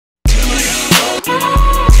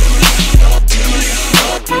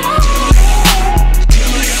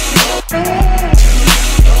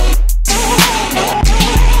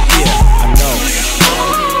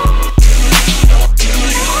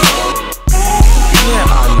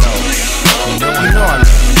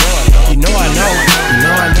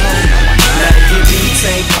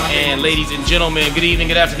gentlemen, good evening,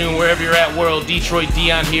 good afternoon, wherever you're at, world. Detroit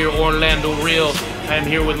Dion here, Orlando Real. I am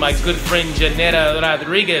here with my good friend Janira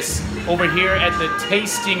Rodriguez over here at the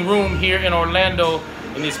tasting room here in Orlando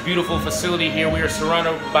in this beautiful facility here. We are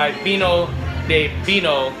surrounded by Vino de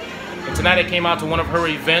Vino. And tonight I came out to one of her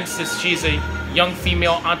events. She's a young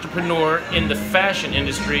female entrepreneur in the fashion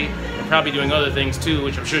industry and probably doing other things too,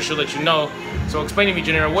 which I'm sure she'll let you know. So explain to me,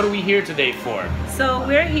 Janira, what are we here today for? So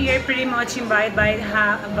we're here pretty much invited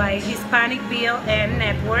by Hispanic Bill and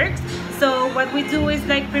Networks. So what we do is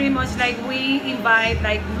pretty much we invite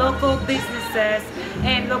local businesses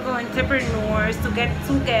and local entrepreneurs to get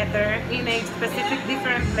together in a specific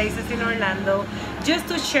different places in Orlando just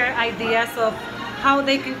to share ideas of how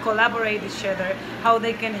they can collaborate with each other, how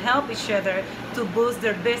they can help each other to boost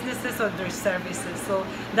their businesses or their services. So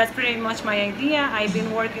that's pretty much my idea. I've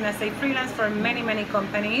been working as a freelance for many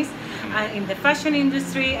companies in the fashion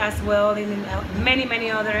industry as well in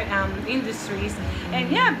many other industries.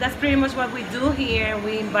 And yeah, that's pretty much what we do here.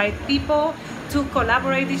 We invite people to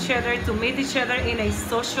collaborate with each other, to meet each other in a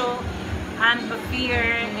social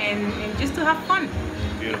atmosphere and just to have fun.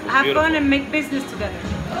 Beautiful, have beautiful. fun and make business together.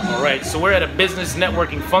 All right, so we're at a business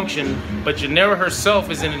networking function, but Janira herself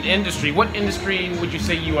is in an industry. What industry would you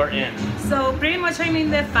say you are in? So pretty much I'm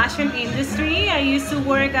in the fashion industry. I used to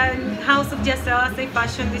work at House of Giselle as a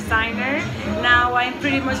fashion designer. Now I'm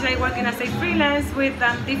pretty much working as a freelance with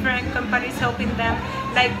different companies, helping them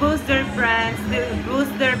boost their brands,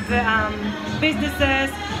 boost their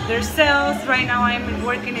businesses, their sales. Right now I'm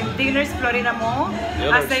working in Dealers Florida Mall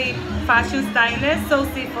as a fashion stylist. So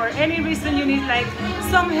see, for any reason you need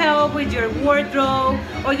some help with your wardrobe,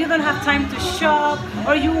 or you don't have time to shop,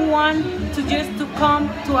 or you want to come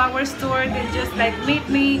to our store and just meet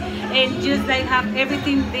me and just have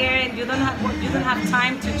everything there, and you don't have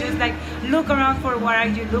time to just look around for what are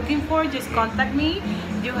you looking for, just contact me.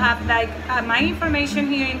 You have my information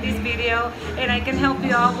here in this video, and I can help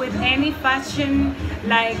you out with any fashion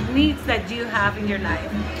needs that you have in your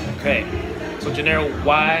life. Okay, so Janira,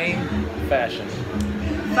 why fashion?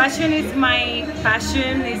 Fashion is my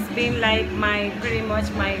passion. It's been pretty much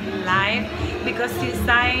my life, because since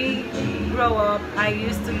I grow up, I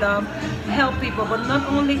used to love help people, but not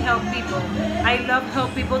only help people. I love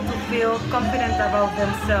help people to feel confident about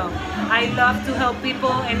themselves. I love to help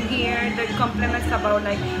people and hear their compliments about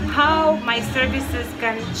how my services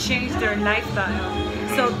can change their lifestyle.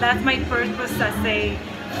 So that's my purpose as a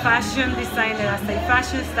fashion designer, as a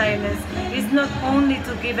fashion stylist. Is not only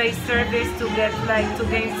to give a service to get to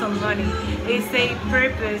gain some money. It's a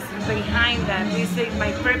purpose behind that.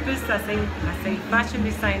 My purpose as a fashion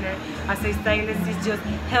designer, as a stylist, is just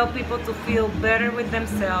help people to feel better with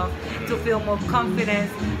themselves, to feel more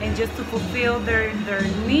confidence, and just to fulfill their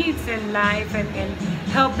needs in life and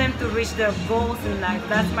help them to reach their goals in life.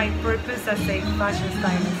 That's my purpose as a fashion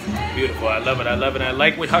stylist. Beautiful, I love it, I love it. I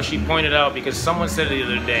like how she pointed out, because someone said it the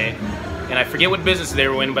other day, and I forget what business they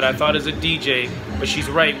were in, but I thought as a DJ, but she's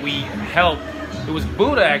right, we help. It was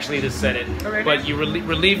Buddha actually that said it, but you're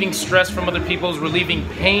relieving stress from other people, relieving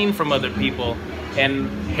pain from other people. And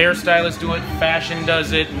hairstylists do it, fashion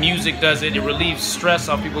does it, music does it. It relieves stress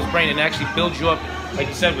off people's brain and actually builds you up, like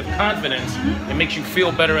you said, with confidence. It makes you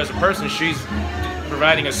feel better as a person. She's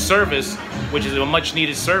providing a service, which is a much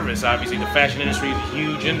needed service. Obviously, the fashion industry is a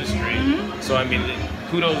huge industry. So I mean,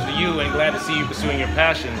 kudos to you, and glad to see you pursuing your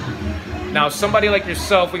passion. Now, somebody like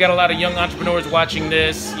yourself, we got a lot of young entrepreneurs watching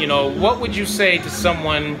this. You know, what would you say to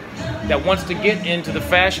someone that wants to get into the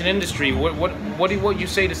fashion industry? What would you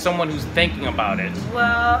say to someone who's thinking about it?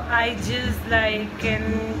 Well, I just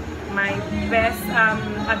my best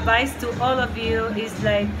advice to all of you is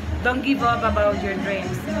don't give up about your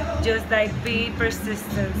dreams. Just be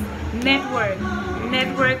persistent. Network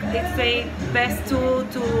is a best tool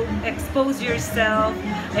to expose yourself,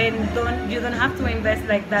 and you don't have to invest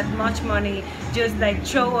that much money. Just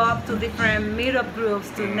show up to different meetup groups,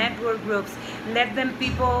 to network groups. Let them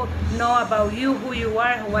people know about you, who you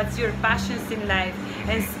are, what's your passions in life,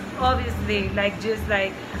 and obviously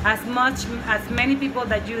as many people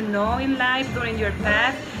that you know in life during your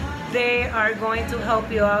path, they are going to help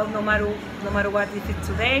you out no matter what. If it's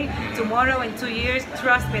today, tomorrow, in 2 years,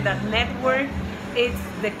 trust me, that network is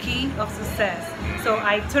the key of success. So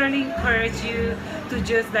I totally encourage you to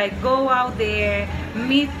just go out there,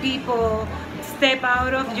 meet people, step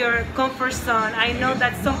out of your comfort zone. I know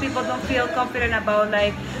that some people don't feel confident about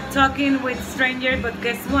talking with strangers, but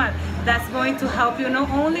guess what? That's going to help you not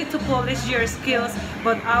only to polish your skills,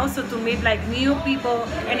 but also to meet new people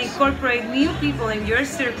and incorporate new people in your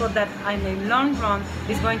circle that in the long run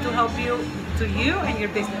is going to help you to you and your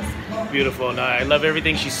business. Beautiful. Now, I love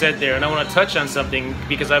everything she said there, and I want to touch on something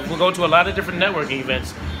because I've gone to a lot of different networking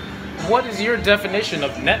events. What is your definition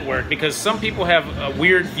of network? Because some people have a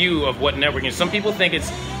weird view of what networking is. Some people think it's,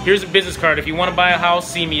 here's a business card. If you want to buy a house,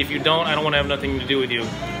 see me. If you don't, I don't want to have nothing to do with you.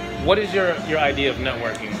 What is your idea of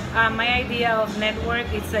networking? My idea of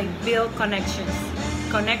network is like build connections.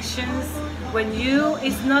 Connections when you,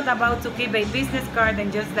 it's not about to keep a business card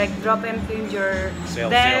and just like drop it in your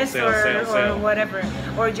desk or whatever.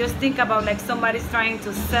 Or just think about like somebody's trying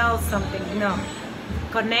to sell something. No.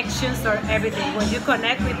 Connections are everything. When you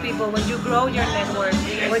connect with people, when you grow your network,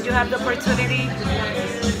 when you have the opportunity,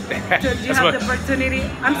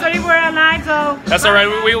 I'm sorry, we're alive, so. That's all right.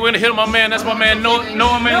 We're gonna hit my man. That's my man. No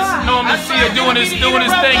man. See him doing his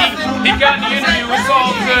thing. He got the interview. It's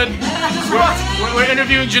all good. We're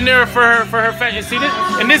interviewing Janira for her fan. See this?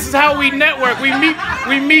 And this is how we network.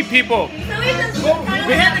 We meet people.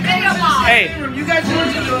 Hey, you guys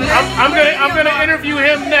I'm gonna interview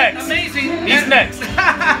him next. Amazing. He's next.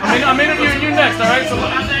 I'm interviewing you next. All right. So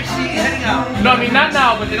I'm actually heading out. no, I mean not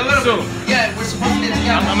now, but soon. Yeah, we're supposed to get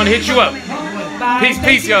together. I'm gonna hit you up. Bye.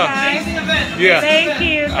 Peace, y'all. Amazing event. Yeah. Thank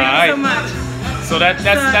you so much. So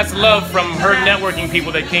that's love from her networking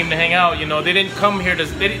people that came to hang out. You know, they didn't come here to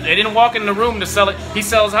they didn't walk in the room to sell it. He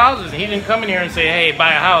sells houses. He didn't come in here and say, hey,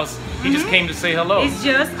 buy a house. He just came to say hello. It's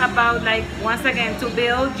just about like once again to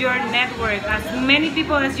build your network. As many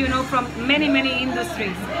people as you know from many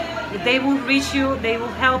industries, they will reach you. They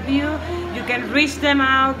will help you. You can reach them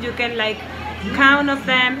out. You can like count on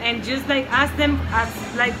them and just like ask them as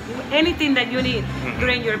like anything that you need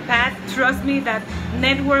during your path. Trust me that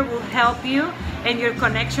network will help you and your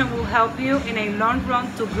connection will help you in a long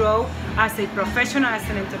run to grow as a professional, as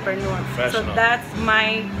an entrepreneur. So that's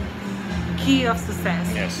my key of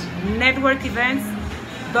success. Yes. Network events,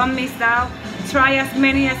 don't miss out. Try as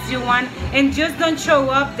many as you want and just don't show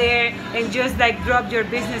up there and just like drop your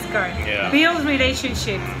business card. Yeah. Build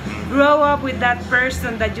relationships. Grow up with that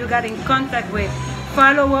person that you got in contact with.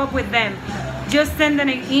 Follow up with them. Just send them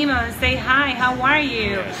an email and say, hi, how are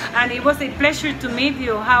you? Yes. And it was a pleasure to meet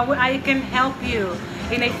you. How I can help you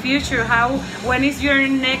in a future. When is your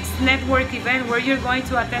next network event where you're going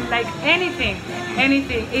to attend? Like anything.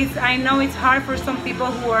 I know it's hard for some people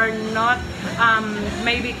who are not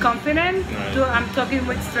maybe confident. I'm talking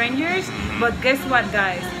with strangers, but guess what,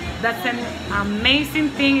 guys? That's an amazing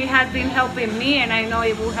thing. It has been helping me, and I know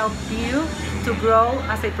it will help you to grow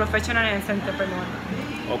as a professional and as an entrepreneur.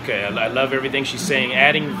 Okay, I love everything she's saying.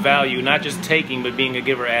 Adding value, not just taking, but being a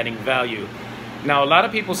giver, adding value. Now, a lot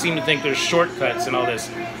of people seem to think there's shortcuts and all this.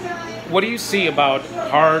 What do you see about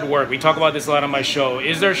hard work? We talk about this a lot on my show.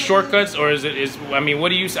 Is there shortcuts, or what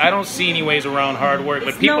do you? I don't see any ways around hard work,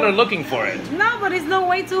 but people are looking for it. No, but it's no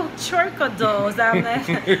way to shortcut those.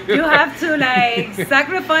 You have to like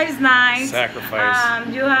sacrifice nights.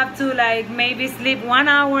 You have to like maybe sleep 1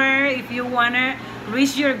 hour if you wanna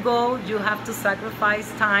reach your goal. You have to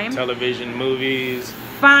sacrifice time. Television, movies.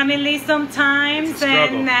 Family sometimes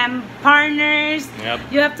and partners. Yep.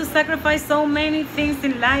 You have to sacrifice so many things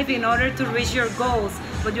in life in order to reach your goals,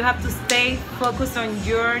 but you have to stay focused on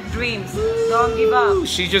your dreams. Don't give up.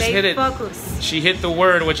 She just hit it. Focused. She hit the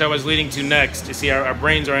word which I was leading to next. You see, our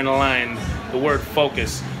brains are in a line. The word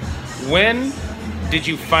focus. When did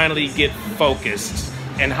you finally get focused,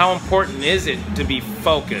 and how important is it to be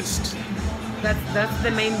focused? That's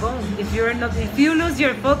the main goal. If you lose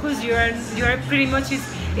your focus, you're pretty much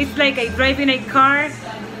it's like driving a car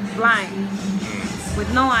blind with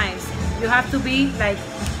no eyes. You have to be like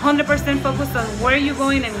 100% focused on where you're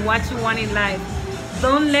going and what you want in life.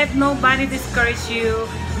 Don't let nobody discourage you.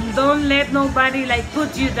 Don't let nobody like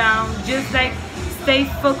put you down. Just like stay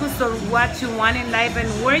focused on what you want in life and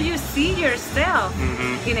where you see yourself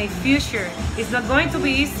in a future. It's not going to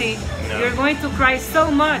be easy. No. You're going to cry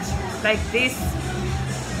so much. Like this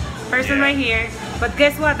person right here, but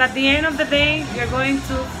guess what? At the end of the day, you're going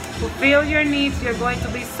to fulfill your needs. You're going to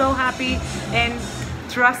be so happy, and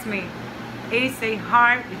trust me, it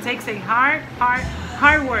takes a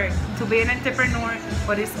hard work to be an entrepreneur,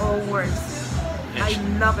 but it's all worth. I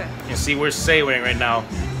love it. And see, we're saying right now,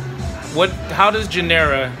 how does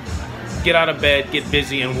Janira get out of bed, get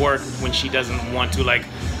busy, and work when she doesn't want to? Like,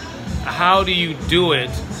 how do you do it?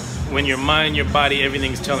 When your mind, your body,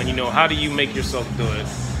 everything's telling you no, how do you make yourself do it?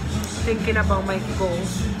 Thinking about my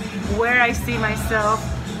goals, where I see myself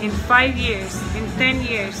in 5 years, in 10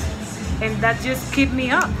 years, and that just keeps me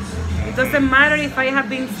up. It doesn't matter if I have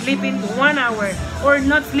been sleeping 1 hour or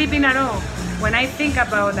not sleeping at all. When I think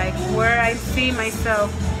about like where I see myself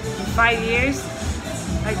in 5 years,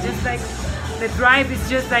 I just like, the drive is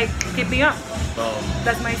just like keep me up.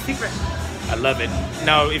 That's my secret. I love it.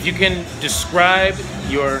 Now, if you can describe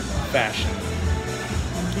your fashion.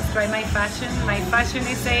 Describe my fashion. My fashion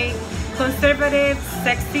is a conservative,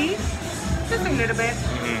 sexy, just a little bit,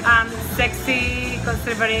 sexy,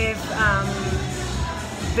 conservative,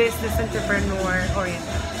 business entrepreneur oriented.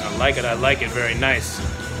 I like it, very nice.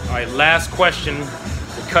 All right, last question.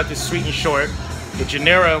 We'll cut this sweet and short. If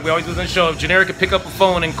Janira, we always do this on the show, if Janira could pick up a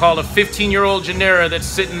phone and call a 15-year-old Janira that's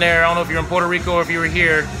sitting there, I don't know if you're in Puerto Rico or if you were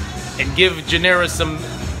here, and give Janira some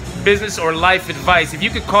business or life advice, if you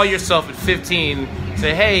could call yourself at 15,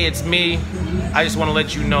 say, hey, it's me, I just want to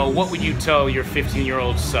let you know, what would you tell your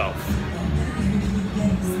 15-year-old self?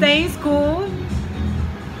 Stay in school,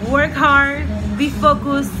 work hard, be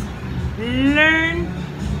focused, learn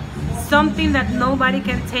something that nobody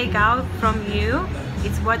can take out from you.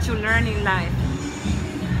 It's what you learn in life.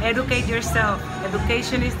 Educate yourself.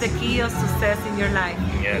 Education is the key of success in your life.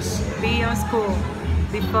 Yes. Be on school.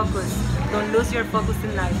 Be focused. Don't lose your focus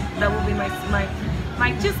in life. That would be my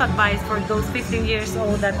just advice for those 15 years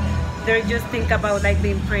old that they just think about like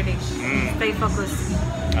being pretty. Stay focused.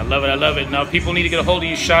 I love it, I love it. Now, people need to get a hold of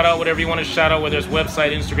you, shout out whatever you want to shout out, whether it's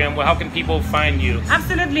website, Instagram. Well, how can people find you?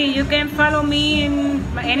 Absolutely. You can follow me in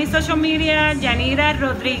any social media, Janira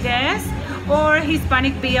Rodriguez, or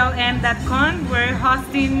HispanicBLM.com. We're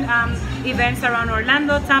hosting events around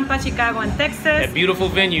Orlando, Tampa, Chicago, and Texas. At beautiful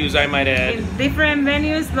venues, I might add. In different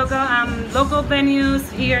venues, local venues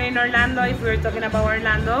here in Orlando, if we're talking about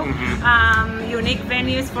Orlando. Unique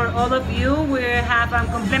venues for all of you. We have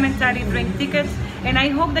complimentary drink tickets. And I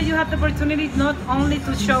hope that you have the opportunity not only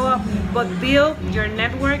to show up, but build your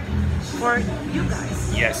network for you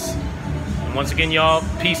guys. Yes. And once again, y'all,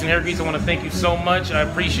 peace and hair grease. I want to thank you so much. I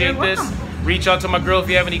appreciate this. Reach out to my girl if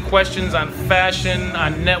you have any questions on fashion,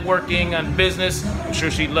 on networking, on business. I'm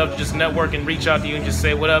sure she'd love to just network and reach out to you and just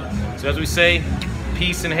say what up. So as we say,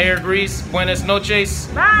 peace and hair grease. Buenas noches.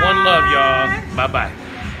 Bye. One love, y'all. Bye-bye.